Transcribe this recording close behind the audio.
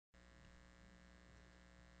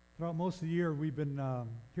Throughout most of the year, we've been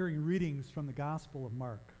hearing readings from the Gospel of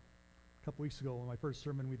Mark. A couple weeks ago, in my first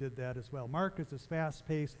sermon, we did that as well. Mark is this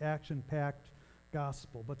fast-paced, action-packed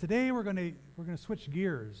gospel. But today, we're going to switch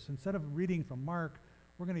gears. Instead of reading from Mark,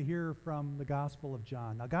 we're going to hear from the Gospel of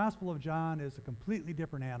John. Now, Gospel of John is a completely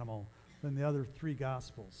different animal than the other three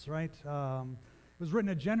Gospels, right? It was written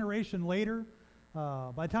a generation later.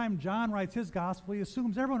 By the time John writes his gospel, he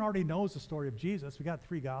assumes everyone already knows the story of Jesus. We got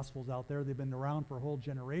three gospels out there. They've been around for a whole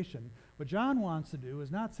generation. What John wants to do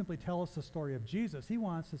is not simply tell us the story of Jesus. He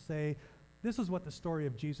wants to say, this is what the story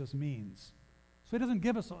of Jesus means. So he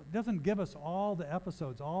doesn't give us all the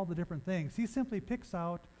episodes, all the different things. He simply picks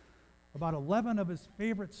out about 11 of his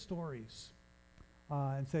favorite stories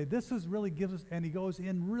and say, this is really gives us, and he goes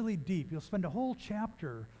in really deep. He'll spend a whole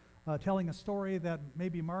chapter telling a story that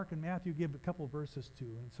maybe Mark and Matthew give a couple verses to.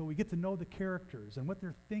 And so we get to know the characters and what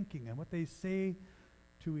they're thinking and what they say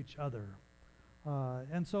to each other.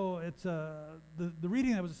 And so it's the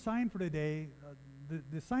reading that was assigned for today,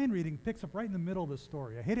 the assigned reading picks up right in the middle of the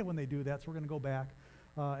story. I hate it when they do that, so we're going to go back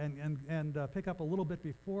and pick up a little bit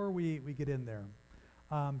before we get in there.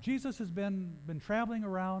 Jesus has been traveling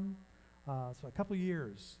around. So a couple of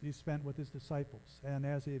years he spent with his disciples, and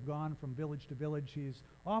as he had gone from village to village,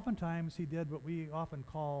 he did what we often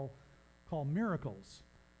call miracles.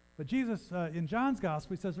 But Jesus, in John's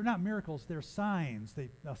gospel, he says they're not miracles, they're signs.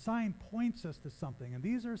 A sign points us to something, and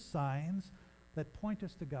these are signs that point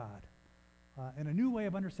us to God, and a new way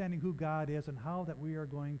of understanding who God is and how that we are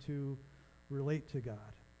going to relate to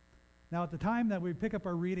God. Now, at the time that we pick up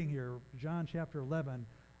our reading here, John chapter 11,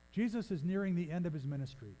 Jesus is nearing the end of his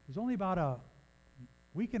ministry. It's only about a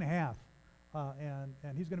week and a half,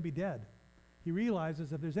 and he's going to be dead. He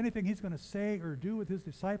realizes if there's anything he's going to say or do with his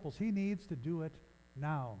disciples, he needs to do it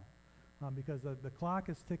now, because the clock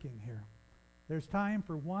is ticking here. There's time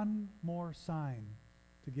for one more sign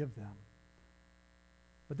to give them.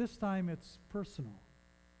 But this time it's personal.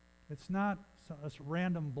 It's not a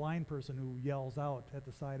random blind person who yells out at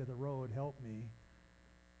the side of the road, "Help me."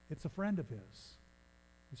 It's a friend of his.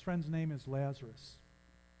 His friend's name is Lazarus.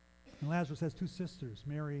 And Lazarus has two sisters,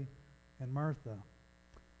 Mary and Martha.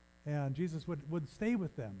 And Jesus would stay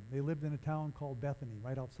with them. They lived in a town called Bethany,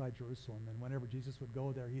 right outside Jerusalem. And whenever Jesus would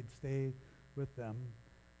go there, he'd stay with them.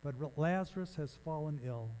 But Lazarus has fallen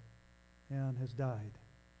ill and has died.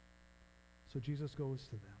 So Jesus goes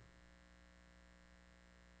to them.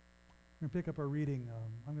 We're going to pick up our reading.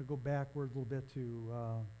 I'm going to go backward a little bit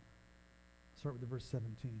to start with the verse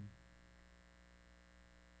 17.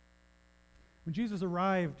 When Jesus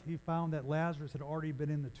arrived, he found that Lazarus had already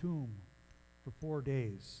been in the tomb for 4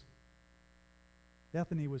 days.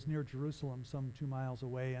 Bethany was near Jerusalem, some 2 miles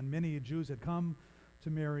away, and many Jews had come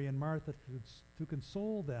to Mary and Martha to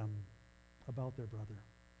console them about their brother.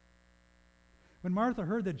 When Martha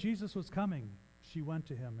heard that Jesus was coming, she went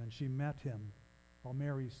to him and she met him while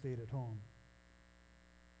Mary stayed at home.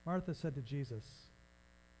 Martha said to Jesus,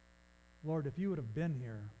 "Lord, if you would have been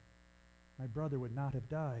here, my brother would not have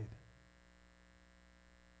died.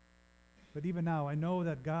 But even now, I know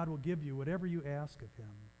that God will give you whatever you ask of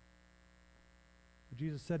him." But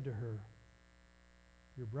Jesus said to her,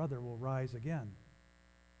 "Your brother will rise again."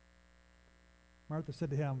 Martha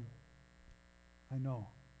said to him, "I know.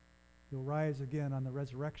 He'll rise again on the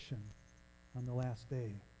resurrection on the last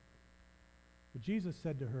day." But Jesus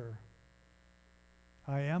said to her,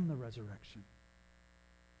 "I am the resurrection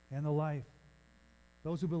and the life.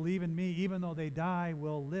 Those who believe in me, even though they die,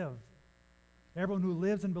 will live. Everyone who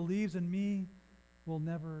lives and believes in me will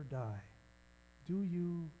never die. Do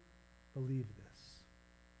you believe this?"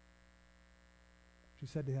 She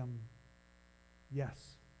said to him,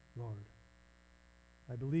 "Yes, Lord.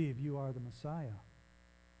 I believe you are the Messiah,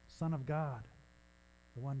 Son of God,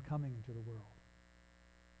 the one coming into the world."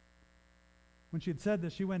 When she had said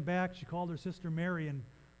this, she went back, she called her sister Mary and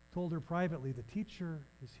told her privately, "The teacher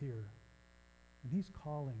is here, and he's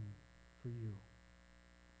calling for you."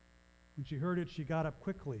 When she heard it, she got up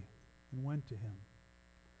quickly and went to him.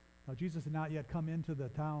 Now, Jesus had not yet come into the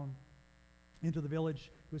town, into the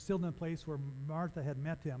village. He was still in the place where Martha had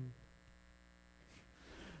met him.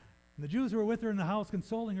 And the Jews who were with her in the house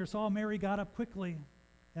consoling her saw Mary got up quickly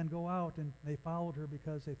and go out, and they followed her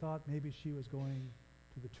because they thought maybe she was going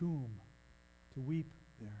to the tomb to weep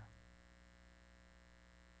there.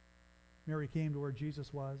 Mary came to where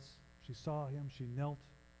Jesus was. She saw him. She knelt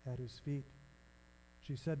at his feet.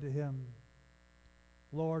 She said to him,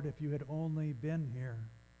 "Lord, if you had only been here,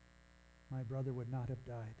 my brother would not have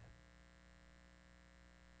died."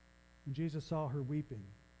 And Jesus saw her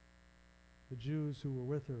weeping, the Jews who were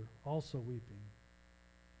with her also weeping.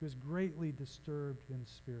 He was greatly disturbed in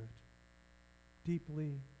spirit,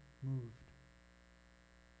 deeply moved.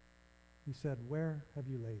 He said, "Where have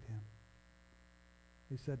you laid him?"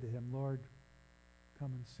 He said to him, "Lord,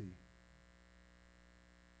 come and see."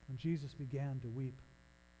 And Jesus began to weep.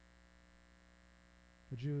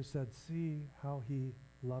 The Jews said, "See how he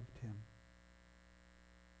loved him."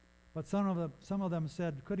 But some of them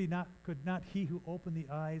said, could not he who opened the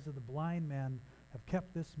eyes of the blind man have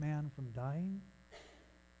kept this man from dying?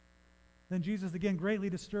 Then Jesus, again greatly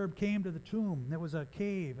disturbed, came to the tomb. There was a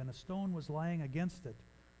cave, and a stone was lying against it.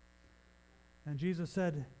 And Jesus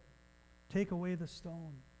said, "Take away the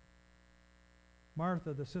stone."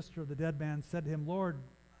 Martha, the sister of the dead man, said to him, "Lord,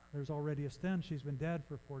 there's already a stench. She's been dead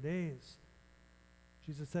for 4 days."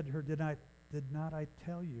 Jesus said to her, Did not I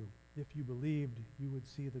tell you, if you believed, you would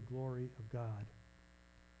see the glory of God?"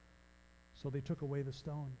 So they took away the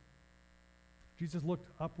stone. Jesus looked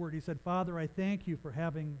upward. He said, "Father, I thank you for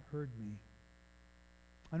having heard me.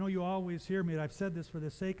 I know you always hear me, and I've said this for the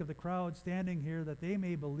sake of the crowd standing here, that they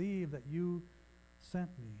may believe that you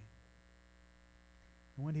sent me."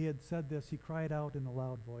 And when he had said this, he cried out in a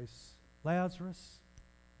loud voice, "Lazarus,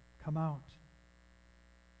 come out."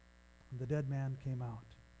 And the dead man came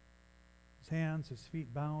out, his hands, his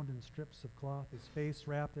feet bound in strips of cloth, his face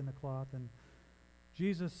wrapped in a cloth. And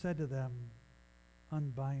Jesus said to them,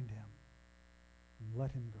 "Unbind him and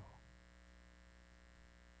let him go."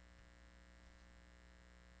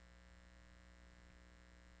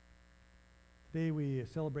 Today we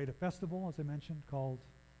celebrate a festival, as I mentioned, called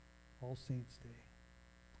All Saints' Day.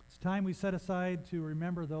 It's time we set aside to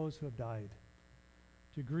remember those who have died,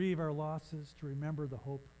 to grieve our losses, to remember the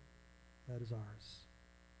hope that is ours.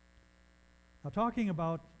 Now, talking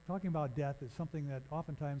about death is something that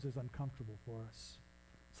oftentimes is uncomfortable for us,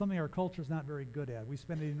 something our culture is not very good at. We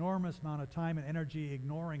spend an enormous amount of time and energy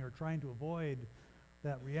ignoring or trying to avoid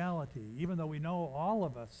that reality, even though we know all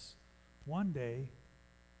of us one day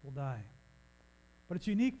will die. But it's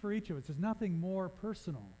unique for each of us. There's nothing more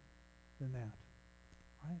personal than that,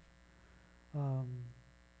 right?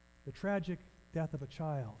 The tragic death of a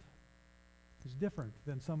child is different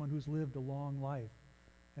than someone who's lived a long life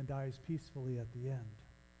and dies peacefully at the end.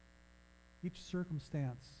 Each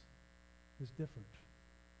circumstance is different.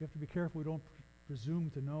 We have to be careful we don't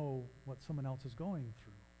presume to know what someone else is going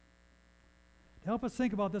through. To help us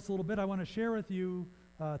think about this a little bit, I want to share with you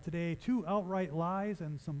today 2 outright lies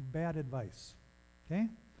and some bad advice. Okay?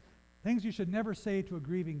 Things you should never say to a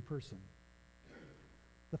grieving person.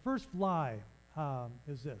 The first lie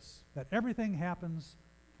is this, that everything happens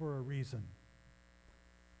for a reason.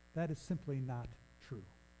 That is simply not true.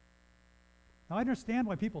 Now, I understand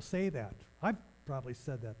why people say that. I've probably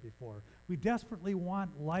said that before. We desperately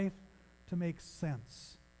want life to make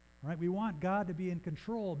sense, right? We want God to be in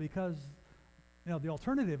control because, the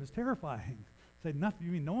alternative is terrifying. Say, nothing,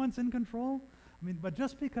 you mean no one's in control? But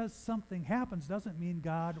just because something happens doesn't mean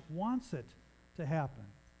God wants it to happen,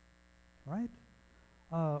 right?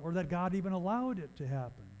 Or that God even allowed it to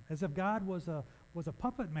happen, as if God was a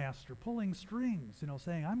puppet master pulling strings,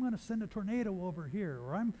 saying, "I'm going to send a tornado over here,"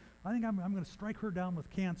 or I think I'm going to strike her down with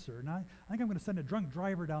cancer, and I think I'm going to send a drunk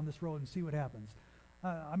driver down this road and see what happens.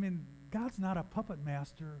 God's not a puppet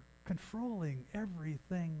master controlling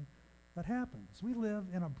everything that happens. We live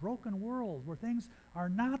in a broken world where things are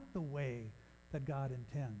not the way that God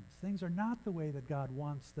intends. Things are not the way that God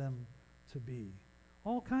wants them to be.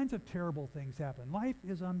 All kinds of terrible things happen. Life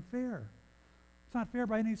is unfair. It's not fair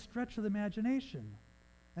by any stretch of the imagination.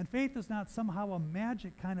 And faith is not somehow a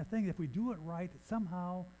magic kind of thing. If we do it right, it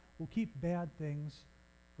somehow will keep bad things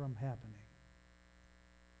from happening.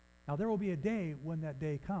 Now, there will be a day when that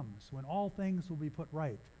day comes, when all things will be put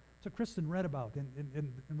right. It's what Kristen read about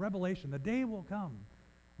in Revelation. The day will come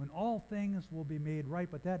when all things will be made right,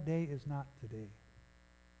 but that day is not today.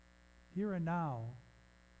 Here and now,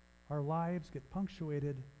 our lives get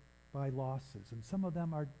punctuated by losses, and some of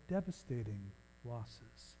them are devastating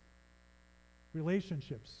losses.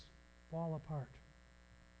 Relationships fall apart.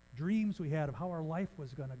 Dreams we had of how our life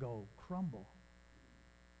was going to go crumble.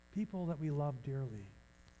 People that we love dearly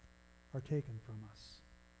are taken from us.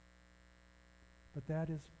 But that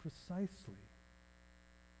is precisely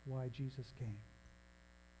why Jesus came.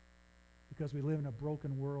 Because we live in a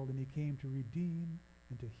broken world, and he came to redeem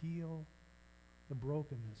and to heal the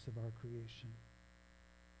brokenness of our creation.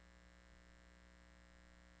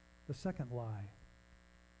 The second lie: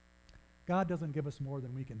 God doesn't give us more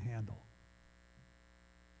than we can handle.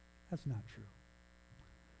 That's not true.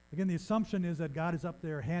 Again, the assumption is that God is up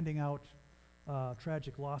there handing out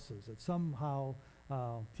tragic losses, that somehow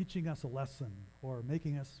teaching us a lesson or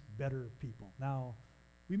making us better people. Now,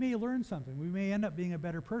 we may learn something. We may end up being a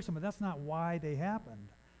better person, but that's not why they happened.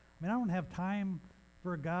 I don't have time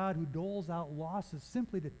for a God who doles out losses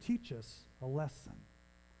simply to teach us a lesson.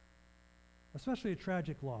 Especially a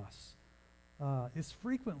tragic loss is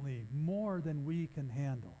frequently more than we can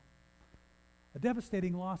handle. A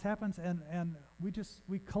devastating loss happens and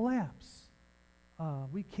we collapse.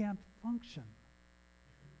 We can't function.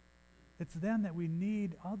 It's then that we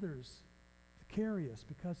need others to carry us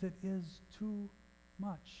because it is too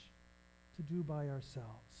much to do by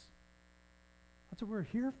ourselves. That's what we're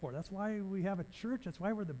here for. That's why we have a church. That's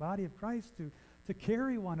why we're the body of Christ, to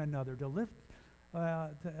carry one another, to lift,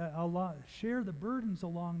 share the burdens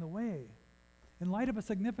along the way. In light of a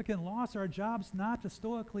significant loss, our job's not to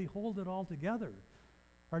stoically hold it all together.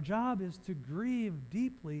 Our job is to grieve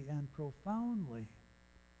deeply and profoundly.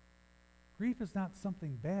 Grief is not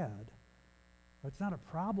something bad. It's not a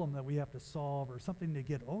problem that we have to solve or something to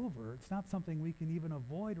get over. It's not something we can even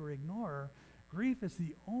avoid or ignore. Grief is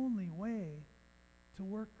the only way to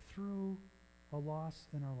work through a loss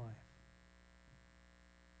in our life.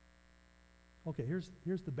 Okay,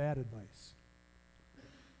 here's the bad advice.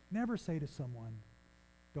 Never say to someone,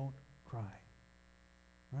 don't cry,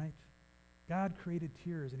 right? God created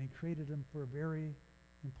tears, and he created them for a very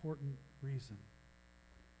important reason.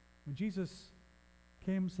 When Jesus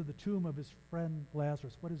came to the tomb of his friend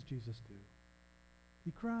Lazarus, what does Jesus do?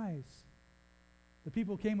 He cries. The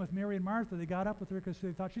people came with Mary and Martha. They got up with her because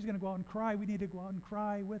they thought she's going to go out and cry. We need to go out and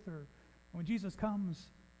cry with her. And when Jesus comes,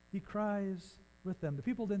 he cries with them. The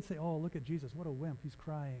people didn't say, oh, look at Jesus. What a wimp. He's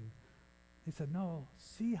crying. They said, no,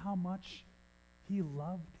 see how much he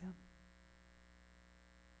loved him.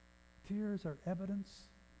 Tears are evidence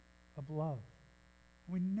of love.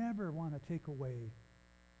 We never want to take away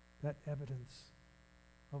that evidence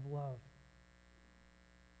of love.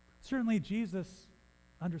 Certainly Jesus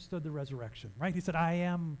understood the resurrection, right? He said, I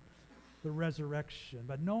am the resurrection.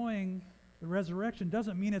 But knowing the resurrection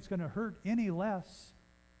doesn't mean it's going to hurt any less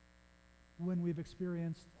when we've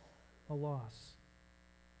experienced a loss.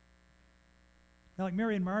 Now, like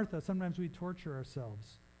Mary and Martha, sometimes we torture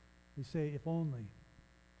ourselves. We say, if only.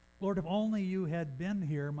 Lord, if only you had been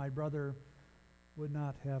here, my brother would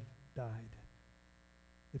not have died.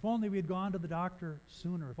 If only we had gone to the doctor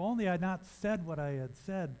sooner. If only I had not said what I had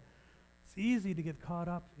said. It's easy to get caught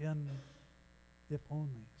up in if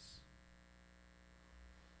onlys.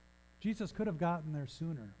 Jesus could have gotten there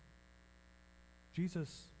sooner.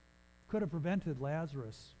 Jesus could have prevented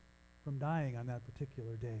Lazarus from dying on that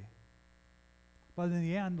particular day. But in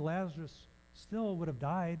the end, Lazarus still would have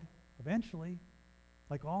died eventually,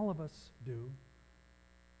 like all of us do.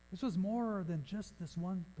 This was more than just this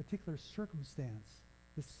one particular circumstance,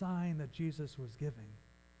 the sign that Jesus was giving.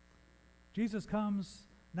 Jesus comes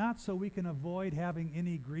not so we can avoid having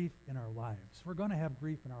any grief in our lives. We're going to have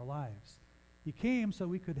grief in our lives. He came so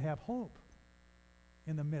we could have hope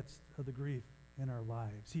in the midst of the grief in our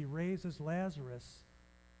lives. He raises Lazarus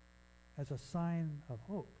as a sign of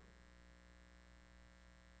hope.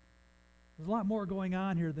 There's a lot more going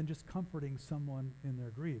on here than just comforting someone in their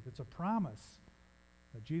grief. It's a promise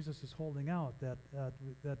that Jesus is holding out, that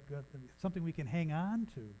something we can hang on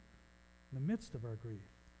to in the midst of our grief.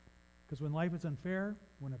 Because when life is unfair,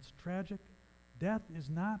 when it's tragic, death is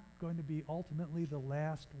not going to be ultimately the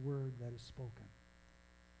last word that is spoken.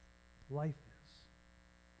 Life is.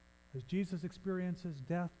 As Jesus experiences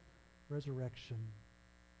death, resurrection,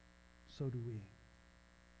 so do we.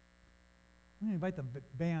 I'm going to invite the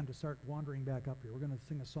band to start wandering back up here. We're going to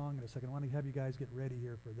sing a song in a second. I want to have you guys get ready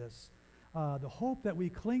here for this. The hope that we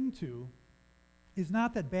cling to is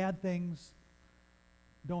not that bad things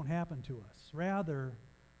don't happen to us. Rather,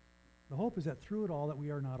 the hope is that through it all that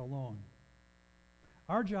we are not alone.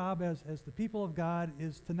 Our job as the people of God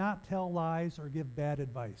is to not tell lies or give bad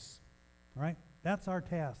advice. All right? That's our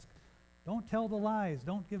task. Don't tell the lies.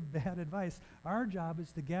 Don't give bad advice. Our job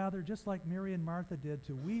is to gather, just like Mary and Martha did,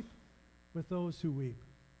 to weep with those who weep.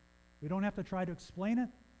 We don't have to try to explain it.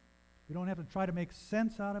 We don't have to try to make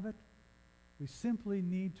sense out of it. We simply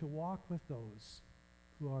need to walk with those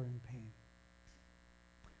who are in pain.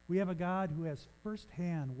 We have a God who has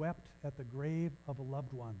firsthand wept at the grave of a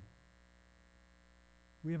loved one.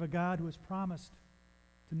 We have a God who has promised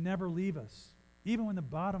to never leave us, even when the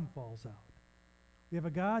bottom falls out. We have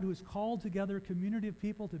a God who has called together a community of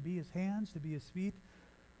people to be his hands, to be his feet,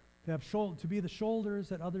 to be the shoulders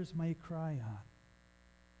that others may cry on.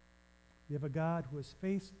 We have a God who has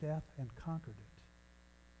faced death and conquered it.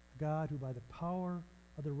 A God who by the power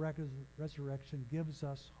of the resurrection gives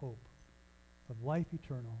us hope of life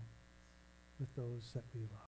eternal with those that we love.